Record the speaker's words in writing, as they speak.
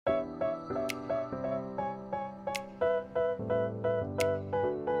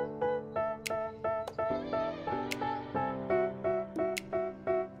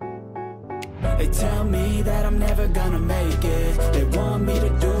They tell me that I'm never gonna make it. They want me to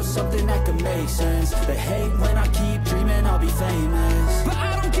do something that could make sense. They hate when I keep dreaming I'll be famous, but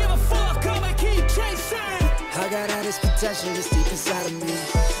I don't give a fuck, I'ma keep chasing. I got all this potential that's deep inside of me,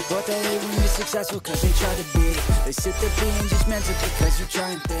 but they hate when you're successful cause they try to be. They sit there being judgmental because you're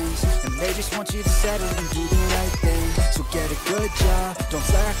trying things, and they just want you to settle and do the right thing. So get a good job, don't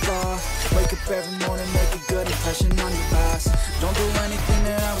slack off. Wake up every morning, make a good impression on your boss. Don't do anything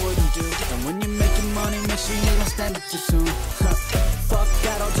that I wouldn't do, and when you're making money, make sure you don't spend it too soon. Fuck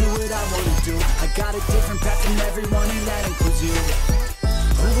that, I'll do what I wanna do. I got a different path from everyone, and that includes you.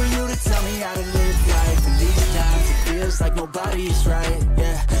 Who are you to tell me how to live life? In these times it feels like nobody's right,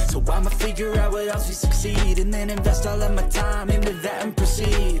 yeah. So I'ma figure out what else we succeed, and then invest all of my time into that and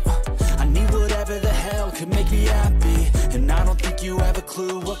proceed. I need whatever the hell could make me happy, and I don't think you have a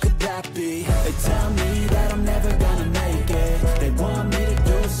clue what could that be. They tell me that I'm never gonna make it. They want me to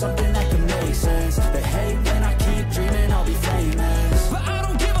do something that can make sense. They hate when I keep dreaming I'll be famous, but I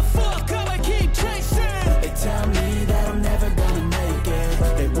don't give a fuck, I'ma keep chasing. They tell me that I'm never gonna make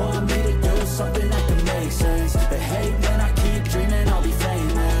it. They want me to do something that can make sense. They hate when I keep dreaming I'll be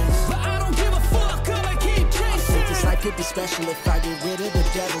famous, but I don't give a fuck, I'ma keep chasing. I think this life could be special if I get rid of the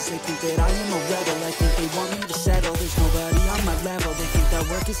devils. They think that I am a rebel, I think they want me to settle. There's nobody on my level. They think that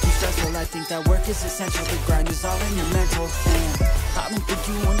work is too stressful, I think that work is essential. The grind is all in your mental, and I don't think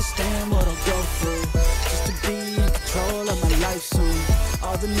you understand what I'll go through just to be in control of my life soon.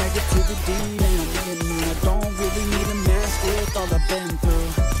 All the negativity and I'm I don't really need a mask with all I've been through.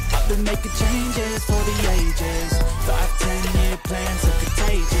 I've been making changes for the ages. 5-10 year plans are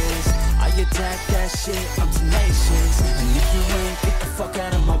contagious. I attack that shit, I'm tenacious. And if you ain't, get the fuck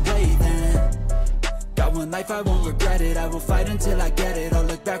out of my way then. Got one life, I won't regret it. I will fight until I get it. I'll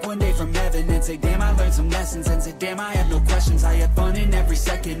look back one day from heaven and say damn, I learned some lessons. And say damn, I have no questions. I had fun in every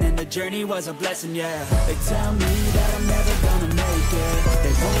second, and the journey was a blessing, yeah. They tell me that I'm never gonna make it.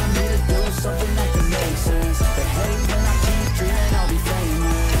 They want me to do something that can make sense. They hate when I keep dreaming I'll be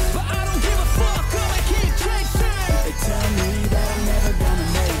famous, but I don't give a fuck, I'ma keep chasing. They tell me that I'm never gonna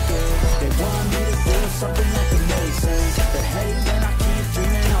make it. They want me to do something that can make sense. They hate when I keep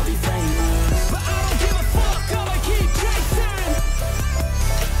dreaming I'll be famous, but I don't give a fuck, I'ma keep chasing.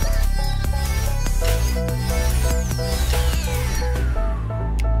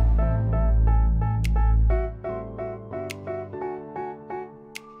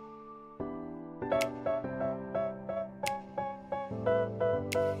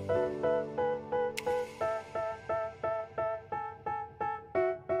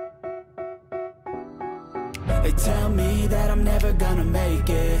 They tell me that I'm never gonna make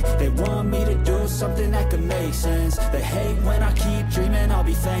it. They want me to do something that can make sense. They hate when I keep dreaming I'll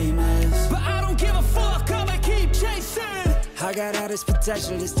be famous, but I don't give a fuck, I'ma keep chasing. I got all this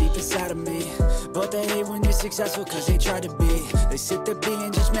potential that's deep inside of me, but they hate when you're successful cause they try to be. They sit there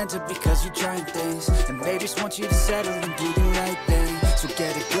being judgmental because you're trying things, and they just want you to settle and do the right thing. So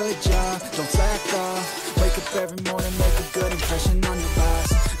get a good job, don't slack off. Wake up every morning, make a good impression on your boss.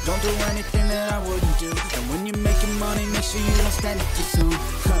 Don't do anything that I wouldn't do, and when you're making money, make sure you don't spend it too soon.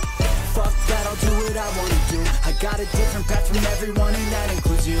 Fuck that, I'll do what I wanna do. I got a different path from everyone, and that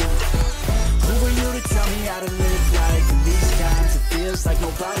includes you. Who are you to tell me how to live life? In these times it feels like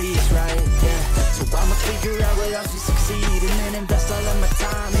nobody's right, yeah. So I'ma figure out what else we succeed, and then invest all of my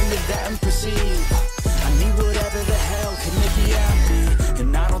time into that and proceed. I need whatever the hell can make me happy,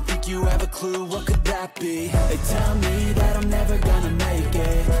 and I don't think you have a clue what could that be. They tell me that I'm never gonna make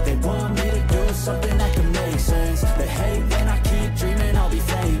it. They want me to do something that can make sense. They hate when I keep dreaming I'll be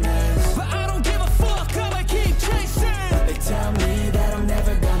famous, but I don't give a fuck, I'ma keep chasing. They tell me that I'm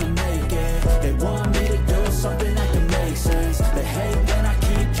never gonna make it. They want me to do something that can make sense. They hate when I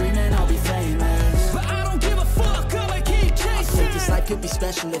keep dreaming I'll be famous, but I don't give a fuck, I'ma keep chasing. I think this life could be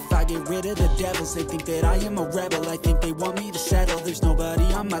special if I get rid of the devils. They think that I am a rebel, I think they want me to settle. There's nobody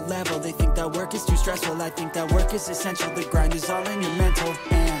on my level. They think that work is too stressful, I think that work is essential. The grind is all in your mental,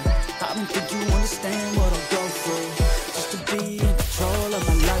 and I don't think you understand what I'll go through just to be in control of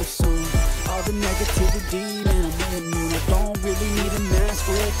my life soon. All the negativity, man, I'm immune. I don't really need a mask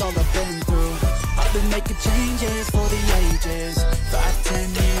with all I've been through. I've been making changes for the ages.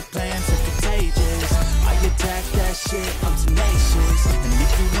 5-10 year plans are contagious. I attack that shit, I'm tenacious. And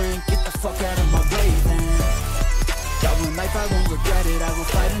if you ain't, get the fuck out of my way then. Got one life, I won't regret it. I will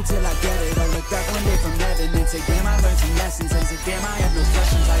fight until I get it. I'll look back one day from heaven and say damn, I learned some lessons. And say damn, I have no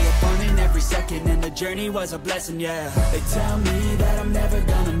questions. I had fun in every second, and the journey was a blessing, yeah. They tell me that I'm never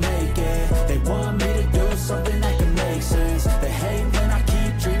gonna make it. They want me to do something that can make sense. They hate when I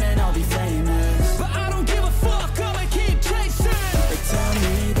keep dreaming I'll be famous, but I don't give a fuck, I'ma keep chasing. They tell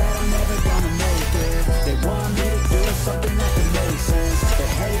me that I'm never gonna make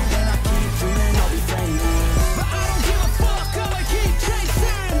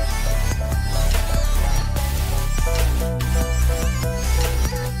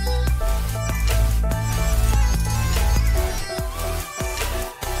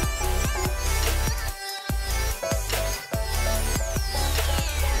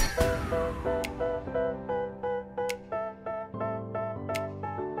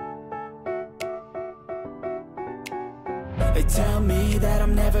They tell me that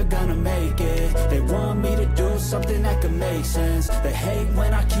I'm never gonna make it. They want me to do something that could make sense. They hate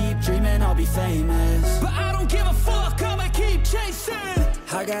when I keep dreaming I'll be famous, but I don't give a fuck, I'ma keep chasing.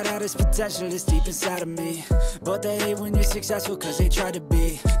 I got all this potential that's deep inside of me, but they hate when you're successful cause they try to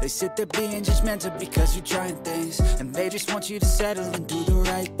be. They sit there being judgmental because you're trying things, and they just want you to settle and do the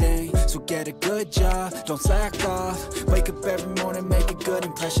right thing. So get a good job, don't slack off. Wake up every morning, make a good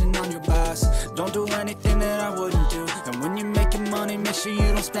impression on your boss. Don't do anything that I wouldn't do, and when you're making money, make sure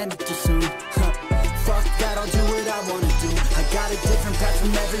you don't spend it too soon. Fuck that, I'll do what I wanna do. I got a different path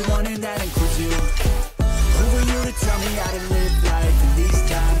from everyone, and that includes you. Who are you to tell me how to live life? In these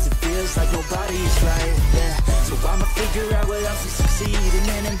times it feels like nobody is right, yeah. So I'ma figure out what else will succeed, and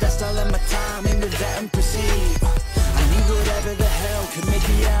then invest all of my time into that and proceed. I need whatever the hell could make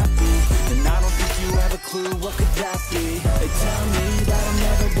me happy, and I don't think you have a clue what could that be. They tell me that I'm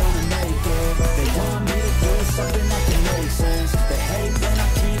never gonna make it. They want me to do something that can make sense. They hate when I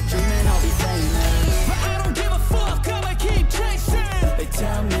keep dreaming I'll be famous, but I don't give a fuck, I'ma keep chasing. They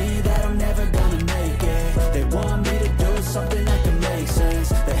tell me that I'm never gonna make it. They want me to do something that can make sense.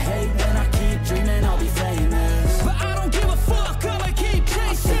 They hate when I keep dreaming I'll be famous, but I don't give a fuck, I'ma keep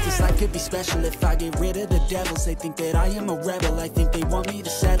chasing. I think this life could be special if I get rid of the devils. They think that I am a rebel, I think they want me to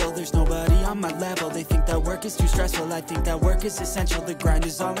settle. There's nobody on my level. They think that work is too stressful, I think that work is essential. The grind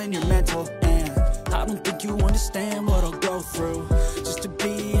is all in your mental, and I don't think you understand what I'll go through just to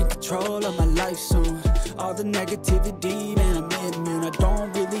be in control of my life soon. All the negativity, man, I'm immune. I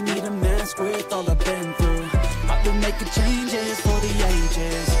don't really need a mask with all I've been through. I've been making changes for the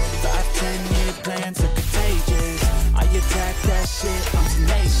ages. 5-10-year plans are contagious. I attack that shit, I'm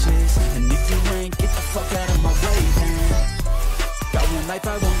tenacious. And if you ain't, get the fuck out of my way then. Got one life,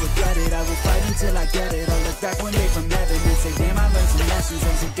 I won't regret it. I will fight until I get it. I'll look back one day from heaven and say, damn, I learned some lessons.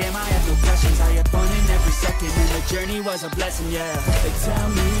 And say, damn, I have no questions. I had fun in every second, and the journey was a blessing, yeah. They tell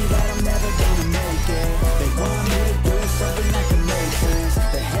me that I'm never gonna make it. They want me to do something that can make sense.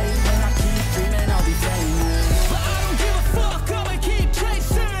 They hate when I keep dreaming I'll be famous, but I don't give a fuck, I'ma keep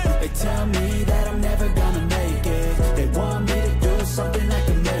chasing. They tell me that I'm never gonna make it. They want me to do something that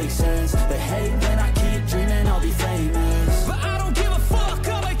can make sense. They hate when I keep dreaming I'll be famous, but I don't give a fuck,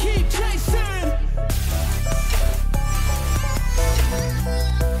 I'ma keep chasing.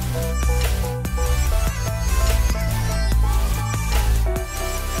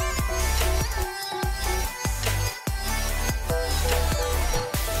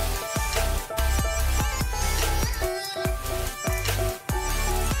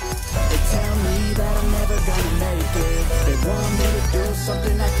 They want me to do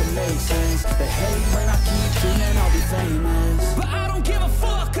something that can make sense. They hate when I keep dreaming I'll be famous, but I don't give a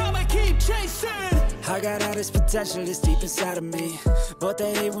fuck, I'ma keep chasing. I got all this potential that's deep inside of me, but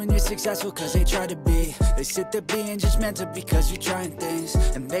they hate when you're successful cause they try to be. They sit there being judgmental because you're trying things,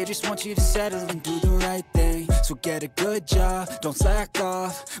 and they just want you to settle and do the right thing. So get a good job, don't slack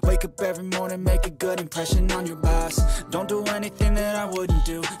off. Wake up every morning, make a good impression on your boss. Don't do anything that I wouldn't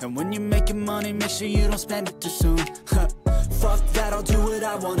do, and when you're making money, make sure you don't spend it too soon. Fuck that, I'll do what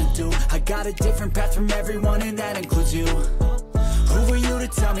I wanna do. I got a different path from everyone, and that includes you. Who are you to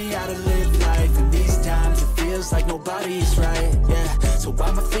tell me how to live life? In these times it feels like nobody is right, yeah. So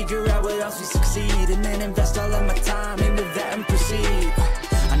I'ma figure out what else will succeed, and then invest all of my time into that and proceed.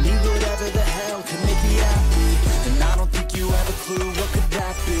 I need whatever the hell can make me happy, and I don't think you have a clue what could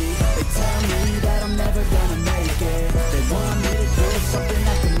that be. They tell me that I'm never gonna make it. They want me to do something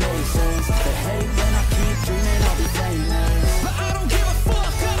that can make sense. They hate when I keep dreaming I'll be famous, but I don't give a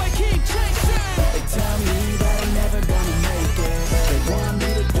fuck, I'ma keep chasing. They tell me that I'm never gonna make it. They want me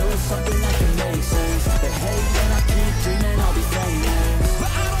to do something that can make sense. They hate when I keep dreaming I'll be famous,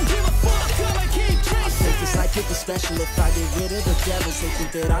 but I don't give a fuck, I'ma keep chasing. I think this life could be special if I get rid of the devils. They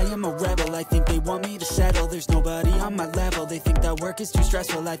think that I am a rebel, I think they want me to settle. There's nobody on my level. They think that work is too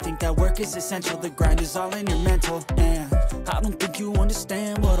stressful, I think that work is essential. The grind is all in your mental, and I don't think you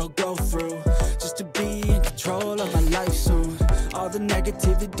understand what I'll go through just to be in control of my life soon. All the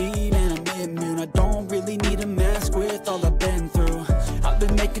negativity, man, I'm immune. I don't really need a mask with all I've been through. I've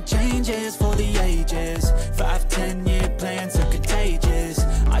been making changes for the ages. 5-10-year plans are contagious.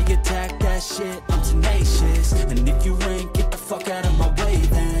 I attack that shit, I'm tenacious. And if you ain't, get the fuck out of my way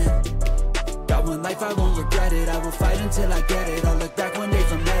then. Got one life, I won't regret it. I will fight until I get it. I'll look back one day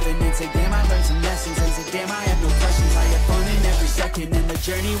from heaven and say, damn, I learned some lessons. And say, damn, I have no questions. I had fun in every second, and the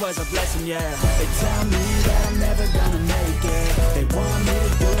journey was a blessing, yeah. They tell me that I'm never gonna make it. They want me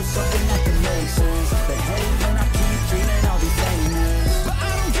to do something that can make sense. They hate when I keep dreaming I'll be famous, but I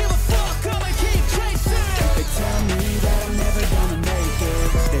don't give a fuck, I'ma keep chasing. They tell me that I'm never gonna make it.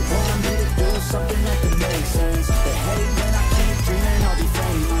 They want me to do something that can make sense. They hate when I keep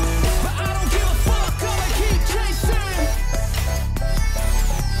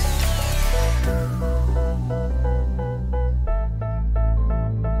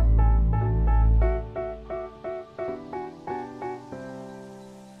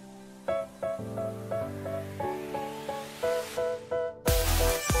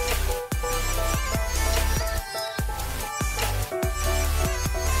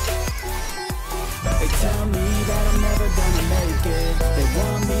tell me that I'm never gonna make it. They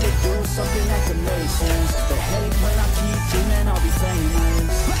want me to do something that could make sense. They hate when I keep dreaming I'll be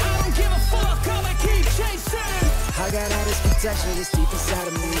famous, but I don't give a fuck, I'ma keep chasing. I got all this potential that's deep inside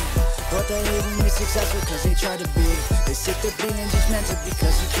of me, but they hate when you're successful cause they try to be. They sick of being judgmental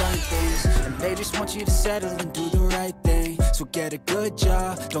because you're trying things, and they just want you to settle and do the right thing. So get a good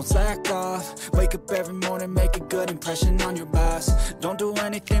job, don't slack off. Wake up every morning, make a good impression on your boss. Don't do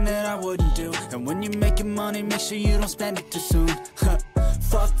anything that I wouldn't do, and when you're making money, make sure you don't spend it too soon.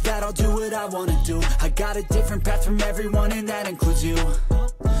 Fuck that, I'll do what I wanna do. I got a different path from everyone, and that includes you.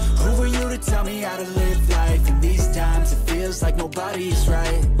 Who are you to tell me how to live life? In these times it feels like nobody is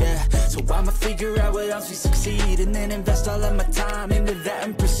right, yeah. So I'ma figure out what else we succeed, and then invest all of my time into that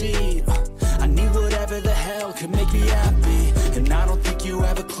and proceed. I need whatever the hell could make me happy, and I don't think you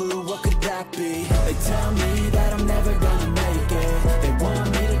have a clue what could that be. They tell me that